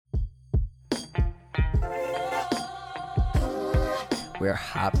We're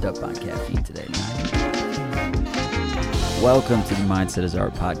hopped up on caffeine today, man. Welcome to the Mindset is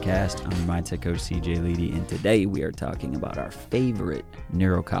Art podcast. I'm your mindset coach, CJ Leedy, and today we are talking about our favorite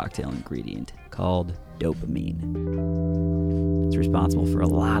neurococktail ingredient called dopamine. It's responsible for a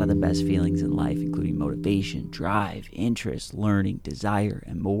lot of the best feelings in life, including motivation, drive, interest, learning, desire,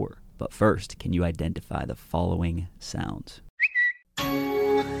 and more. But first, can you identify the following sounds?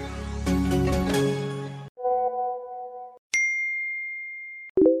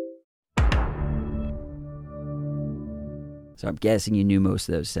 So I'm guessing you knew most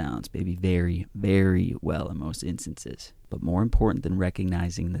of those sounds, maybe very, very well in most instances. But more important than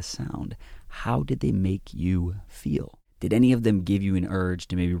recognizing the sound, how did they make you feel? Did any of them give you an urge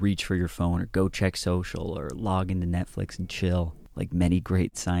to maybe reach for your phone or go check social or log into Netflix and chill? Like many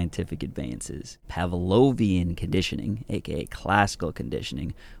great scientific advances, Pavlovian conditioning, aka classical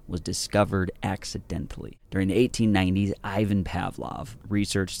conditioning, was discovered accidentally. During the 1890s, Ivan Pavlov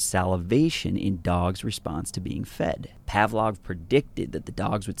researched salivation in dogs' response to being fed. Pavlov predicted that the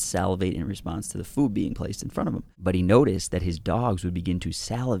dogs would salivate in response to the food being placed in front of them, but he noticed that his dogs would begin to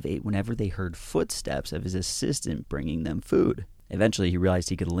salivate whenever they heard footsteps of his assistant bringing them food. Eventually, he realized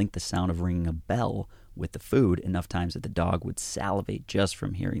he could link the sound of ringing a bell with the food enough times that the dog would salivate just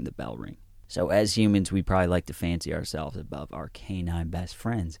from hearing the bell ring. So as humans, we probably like to fancy ourselves above our canine best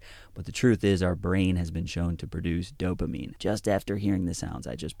friends, but the truth is our brain has been shown to produce dopamine just after hearing the sounds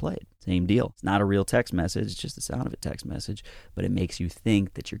I just played. Same deal. It's not a real text message, it's just the sound of a text message, but it makes you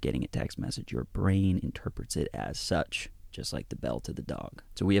think that you're getting a text message. Your brain interprets it as such, just like the bell to the dog.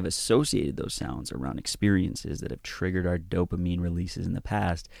 So we have associated those sounds around experiences that have triggered our dopamine releases in the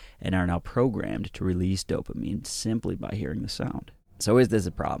past and are now programmed to release dopamine simply by hearing the sound. So is this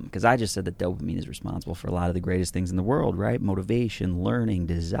a problem? Because I just said that dopamine is responsible for a lot of the greatest things in the world, right? Motivation, learning,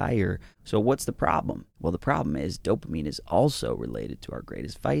 desire. So what's the problem? Well, the problem is dopamine is also related to our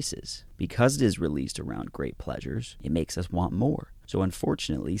greatest vices. Because it is released around great pleasures, it makes us want more. So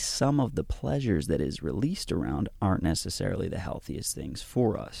unfortunately, some of the pleasures that is released around aren't necessarily the healthiest things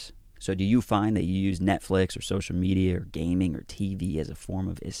for us. So do you find that you use Netflix or social media or gaming or TV as a form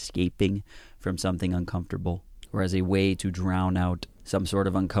of escaping from something uncomfortable, or as a way to drown out some sort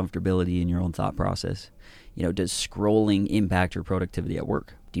of uncomfortability in your own thought process? Does scrolling impact your productivity at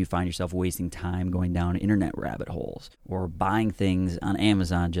work? Do you find yourself wasting time going down internet rabbit holes or buying things on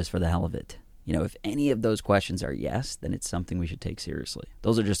Amazon just for the hell of it? If any of those questions are yes, then it's something we should take seriously.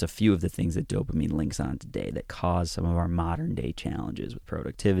 Those are just a few of the things that dopamine links on today that cause some of our modern day challenges with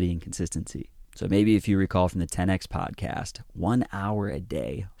productivity and consistency. So maybe if you recall from the 10X podcast, 1 hour a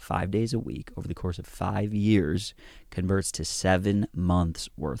day, 5 days a week, over the course of 5 years, converts to 7 months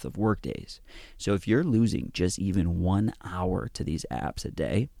worth of work days. So if you're losing just even 1 hour to these apps a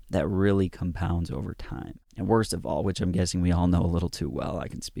day, that really compounds over time. And worst of all, which I'm guessing we all know a little too well, I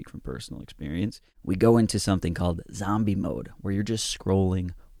can speak from personal experience, we go into something called zombie mode, where you're just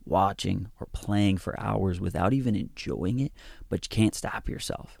scrolling, watching, or playing for hours without even enjoying it, but you can't stop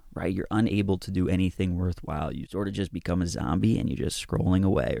yourself, right? You're unable to do anything worthwhile. You sort of just become a zombie and you're just scrolling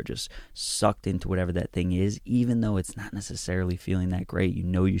away or just sucked into whatever that thing is, even though it's not necessarily feeling that great. You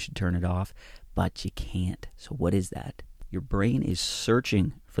know you should turn it off, but you can't. So what is that? Your brain is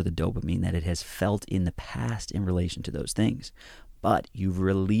searching for the dopamine that it has felt in the past in relation to those things. But you've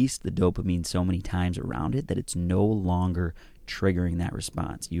released the dopamine so many times around it that it's no longer triggering that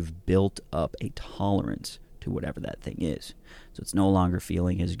response. You've built up a tolerance to whatever that thing is. So it's no longer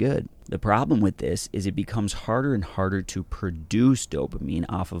feeling as good. The problem with this is it becomes harder and harder to produce dopamine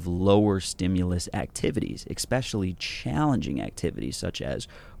off of lower stimulus activities, especially challenging activities such as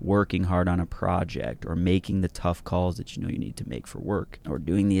working hard on a project or making the tough calls that you know you need to make for work or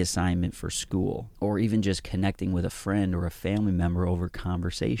doing the assignment for school or even just connecting with a friend or a family member over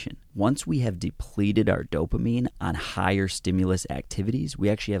conversation. Once we have depleted our dopamine on higher stimulus activities, we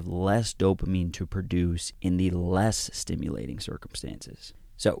actually have less dopamine to produce in the less stimulating circumstances.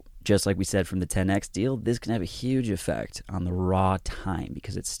 So, just like we said from the 10X deal, this can have a huge effect on the raw time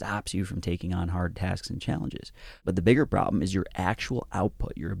because it stops you from taking on hard tasks and challenges. But the bigger problem is your actual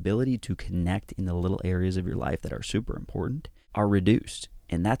output, your ability to connect in the little areas of your life that are super important, are reduced.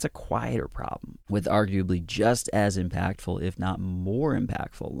 And that's a quieter problem with arguably just as impactful, if not more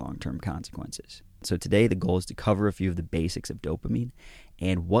impactful, long-term consequences. So today the goal is to cover a few of the basics of dopamine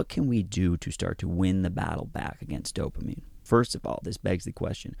and what can we do to start to win the battle back against dopamine. First of all, this begs the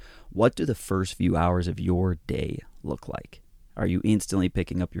question, what do the first few hours of your day look like? Are you instantly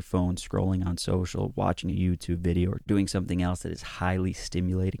picking up your phone, scrolling on social, watching a YouTube video, or doing something else that is highly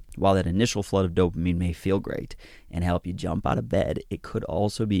stimulating? While that initial flood of dopamine may feel great and help you jump out of bed, it could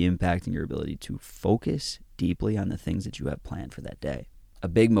also be impacting your ability to focus, deeply on the things that you have planned for that day. A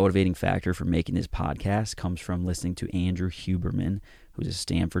big motivating factor for making this podcast comes from listening to Andrew Huberman, who's a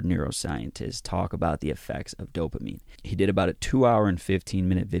Stanford neuroscientist, talk about the effects of dopamine. He did about a 2-hour and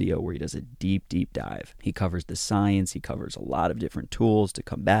 15-minute video where he does a deep dive. He covers the science. He covers a lot of different tools to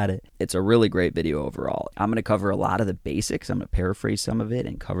combat it. It's a really great video overall. I'm going to cover a lot of the basics. I'm going to paraphrase some of it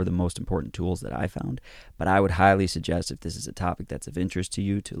and cover the most important tools that I found. But I would highly suggest, if this is a topic that's of interest to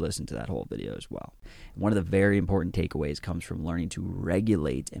you, to listen to that whole video as well. One of the very important takeaways comes from learning to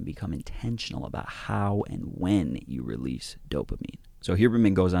regulate and become intentional about how and when you release dopamine. So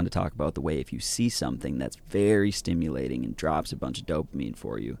Huberman goes on to talk about the way if you see something that's very stimulating and drops a bunch of dopamine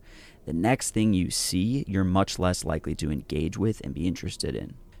for you, the next thing you see, you're much less likely to engage with and be interested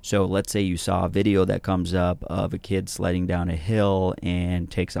in. So let's say you saw a video that comes up of a kid sledding down a hill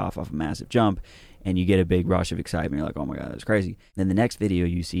and takes off a massive jump, and you get a big rush of excitement. You're like, oh my God, that's crazy. Then the next video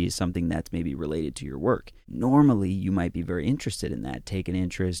you see is something that's maybe related to your work. Normally, you might be very interested in that, take an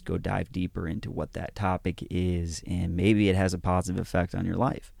interest, go dive deeper into what that topic is, and maybe it has a positive effect on your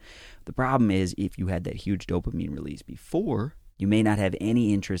life. The problem is, if you had that huge dopamine release before, you may not have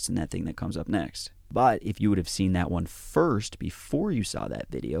any interest in that thing that comes up next. But if you would have seen that one first before you saw that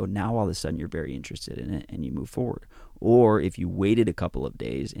video, now all of a sudden you're very interested in it and you move forward. Or if you waited a couple of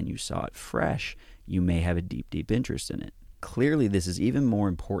days and you saw it fresh, you may have a deep interest in it. Clearly, this is even more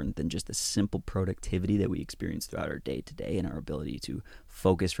important than just the simple productivity that we experience throughout our day-to-day and our ability to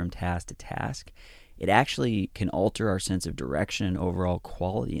focus from task to task. It actually can alter our sense of direction and overall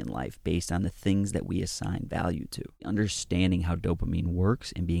quality in life based on the things that we assign value to. Understanding how dopamine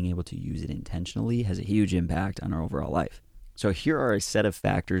works and being able to use it intentionally has a huge impact on our overall life. So here are a set of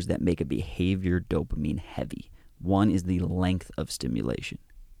factors that make a behavior dopamine heavy. 1 is the length of stimulation.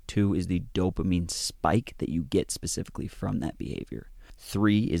 2 is the dopamine spike that you get specifically from that behavior.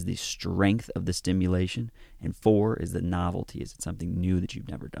 3 is the strength of the stimulation. And 4 is the novelty. Is it something new that you've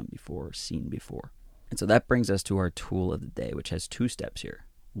never done before or seen before? And so that brings us to our tool of the day, which has 2 steps here.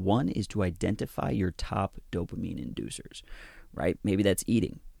 1 is to identify your top dopamine inducers, right? Maybe that's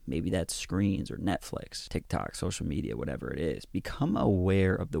eating. Maybe that's screens or Netflix, TikTok, social media, whatever it is. Become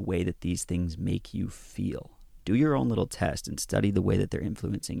aware of the way that these things make you feel. Do your own little test and study the way that they're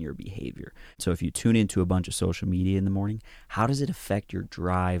influencing your behavior. So if you tune into a bunch of social media in the morning, how does it affect your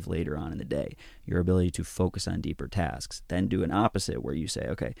drive later on in the day, your ability to focus on deeper tasks? Then do an opposite where you say,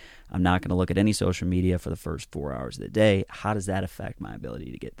 okay, I'm not going to look at any social media for the first 4 hours of the day. How does that affect my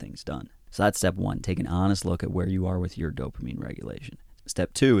ability to get things done? So that's step 1. Take an honest look at where you are with your dopamine regulation.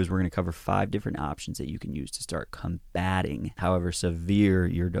 Step 2 is we're going to cover 5 different options that you can use to start combating however severe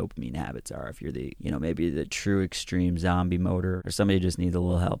your dopamine habits are. If you're maybe the true extreme zombie moder, or somebody just needs a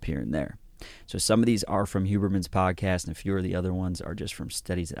little help here and there. So some of these are from Huberman's podcast, and a few of the other ones are just from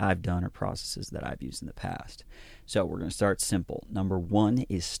studies that I've done or processes that I've used in the past. So we're going to start simple. Number 1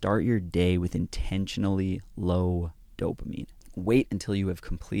 is start your day with intentionally low dopamine. Wait until you have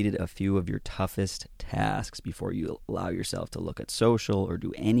completed a few of your toughest tasks before you allow yourself to look at social or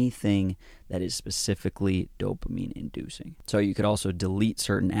do anything that is specifically dopamine inducing. So you could also delete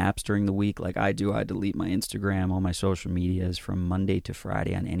certain apps during the week like I do. I delete my Instagram, all my social medias from Monday to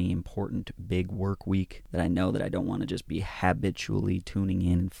Friday on any important big work week that I know that I don't want to just be habitually tuning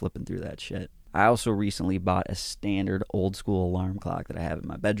in and flipping through that shit. I also recently bought a standard old school alarm clock that I have in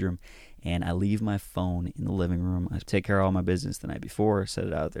my bedroom, and I leave my phone in the living room. I take care of all my business the night before, set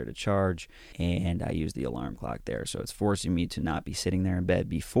it out there to charge, and I use the alarm clock there. So it's forcing me to not be sitting there in bed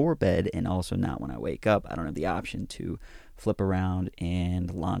before bed, and also not when I wake up. I don't have the option to flip around and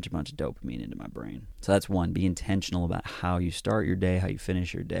launch a bunch of dopamine into my brain. So that's 1. Be intentional about how you start your day, how you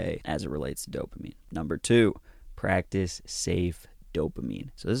finish your day as it relates to dopamine. Number 2, practice safe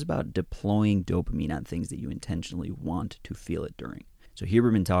dopamine. So this is about deploying dopamine on things that you intentionally want to feel it during. So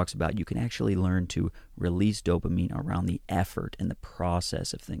Huberman talks about you can actually learn to release dopamine around the effort and the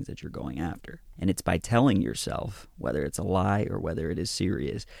process of things that you're going after. And it's by telling yourself, whether it's a lie or whether it is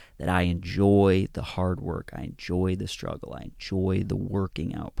serious, that I enjoy the hard work, I enjoy the struggle, I enjoy the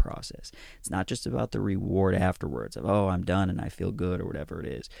working out process. It's not just about the reward afterwards of, oh, I'm done and I feel good or whatever it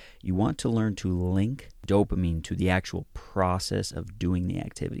is. You want to learn to link dopamine to the actual process of doing the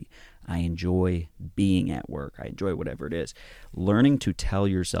activity. I enjoy being at work. I enjoy whatever it is. Learning to tell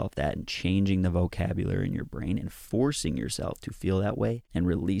yourself that and changing the vocabulary in your brain and forcing yourself to feel that way and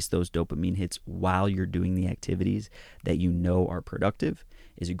release those dopamine hits while you're doing the activities that you know are productive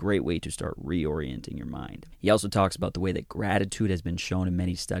is a great way to start reorienting your mind. He also talks about the way that gratitude has been shown in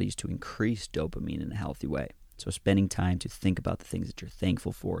many studies to increase dopamine in a healthy way. So spending time to think about the things that you're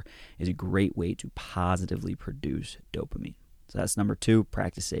thankful for is a great way to positively produce dopamine. So that's number 2,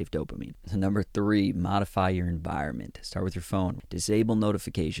 practice safe dopamine. So number 3, modify your environment. Start with your phone. Disable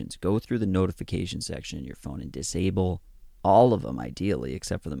notifications. Go through the notification section in your phone and disable all of them, ideally,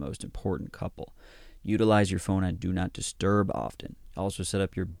 except for the most important couple. Utilize your phone on Do Not Disturb often. Also set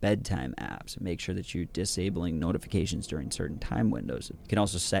up your bedtime apps and make sure that you're disabling notifications during certain time windows. You can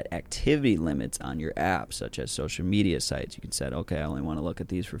also set activity limits on your apps, such as social media sites. You can set, okay, I only want to look at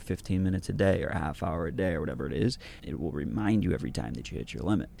these for 15 minutes a day or a half hour a day or whatever it is. It will remind you every time that you hit your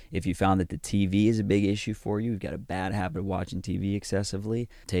limit. If you found that the TV is a big issue for you, you've got a bad habit of watching TV excessively,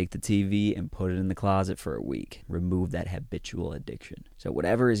 take the TV and put it in the closet for a week. Remove that habitual addiction. So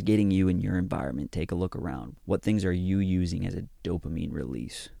whatever is getting you in your environment, take a look around. What things are you using as a dopamine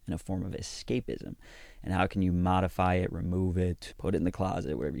release in a form of escapism? And how can you modify it, remove it, put it in the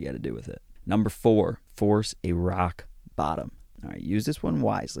closet, whatever you got to do with it? Number 4, force a rock bottom. All right, use this one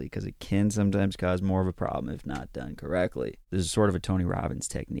wisely because it can sometimes cause more of a problem if not done correctly. This is sort of a Tony Robbins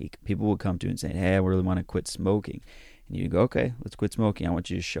technique. People will come to you and say, hey, I really want to quit smoking. And you go, okay, let's quit smoking. I want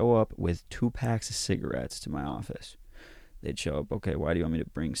you to show up with 2 packs of cigarettes to my office. They'd show up, okay, why do you want me to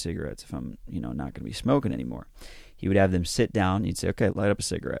bring cigarettes if I'm, not going to be smoking anymore? He would have them sit down. He'd say, okay, light up a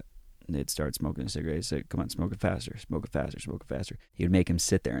cigarette. And they'd start smoking a cigarette. He'd say, come on, smoke it faster, smoke it faster, smoke it faster. He would make him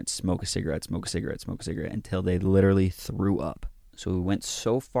sit there and smoke a cigarette, smoke a cigarette, smoke a cigarette until they literally threw up. So we went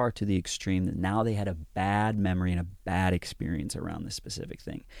so far to the extreme that now they had a bad memory and a bad experience around this specific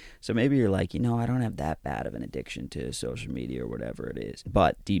thing. So maybe you're like, I don't have that bad of an addiction to social media or whatever it is.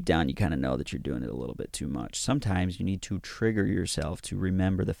 But deep down, you kind of know that you're doing it a little bit too much. Sometimes you need to trigger yourself to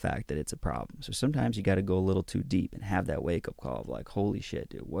remember the fact that it's a problem. So sometimes you got to go a little too deep and have that wake-up call of like, holy shit,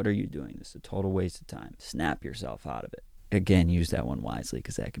 dude, what are you doing? This is a total waste of time. Snap yourself out of it. Again, use that one wisely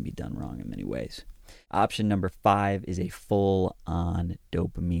because that can be done wrong in many ways. Option number 5 is a full-on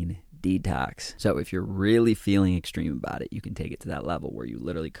dopamine detox. So if you're really feeling extreme about it, you can take it to that level where you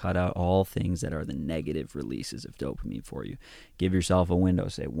literally cut out all things that are the negative releases of dopamine for you. Give yourself a window,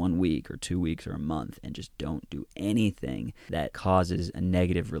 say 1 week or 2 weeks or a month, and just don't do anything that causes a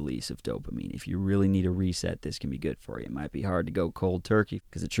negative release of dopamine. If you really need a reset, this can be good for you. It might be hard to go cold turkey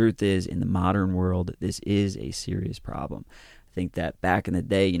because the truth is, in the modern world, this is a serious problem. I think that back in the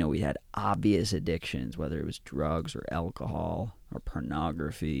day, we had obvious addictions, whether it was drugs or alcohol or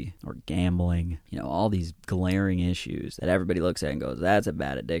pornography or gambling, all these glaring issues that everybody looks at and goes, that's a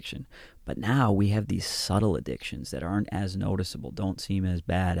bad addiction. But now we have these subtle addictions that aren't as noticeable, don't seem as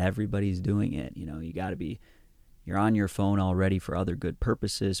bad. Everybody's doing it. You're on your phone already for other good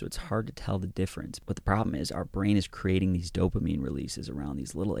purposes, so it's hard to tell the difference. But the problem is our brain is creating these dopamine releases around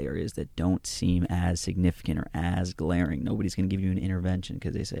these little areas that don't seem as significant or as glaring. Nobody's going to give you an intervention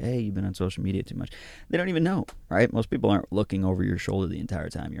because they say, hey, you've been on social media too much. They don't even know, right? Most people aren't looking over your shoulder the entire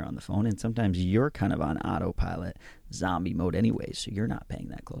time you're on the phone, and sometimes you're kind of on autopilot, zombie mode anyway, so you're not paying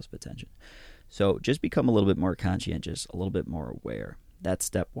that close of attention. So just become a little bit more conscientious, a little bit more aware. That's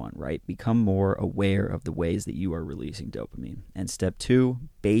step 1, right? Become more aware of the ways that you are releasing dopamine. And step 2,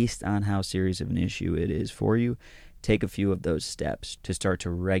 based on how serious of an issue it is for you, take a few of those steps to start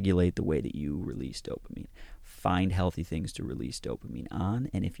to regulate the way that you release dopamine. Find healthy things to release dopamine on,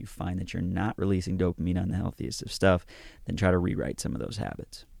 and if you find that you're not releasing dopamine on the healthiest of stuff, then try to rewrite some of those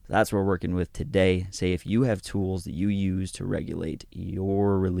habits. That's what we're working with today. Say if you have tools that you use to regulate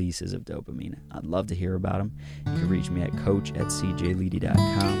your releases of dopamine, I'd love to hear about them. You can reach me at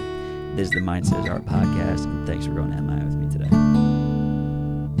coach@cjleedy.com. This is the Mindset is Art podcast, and thanks for going to MI with me.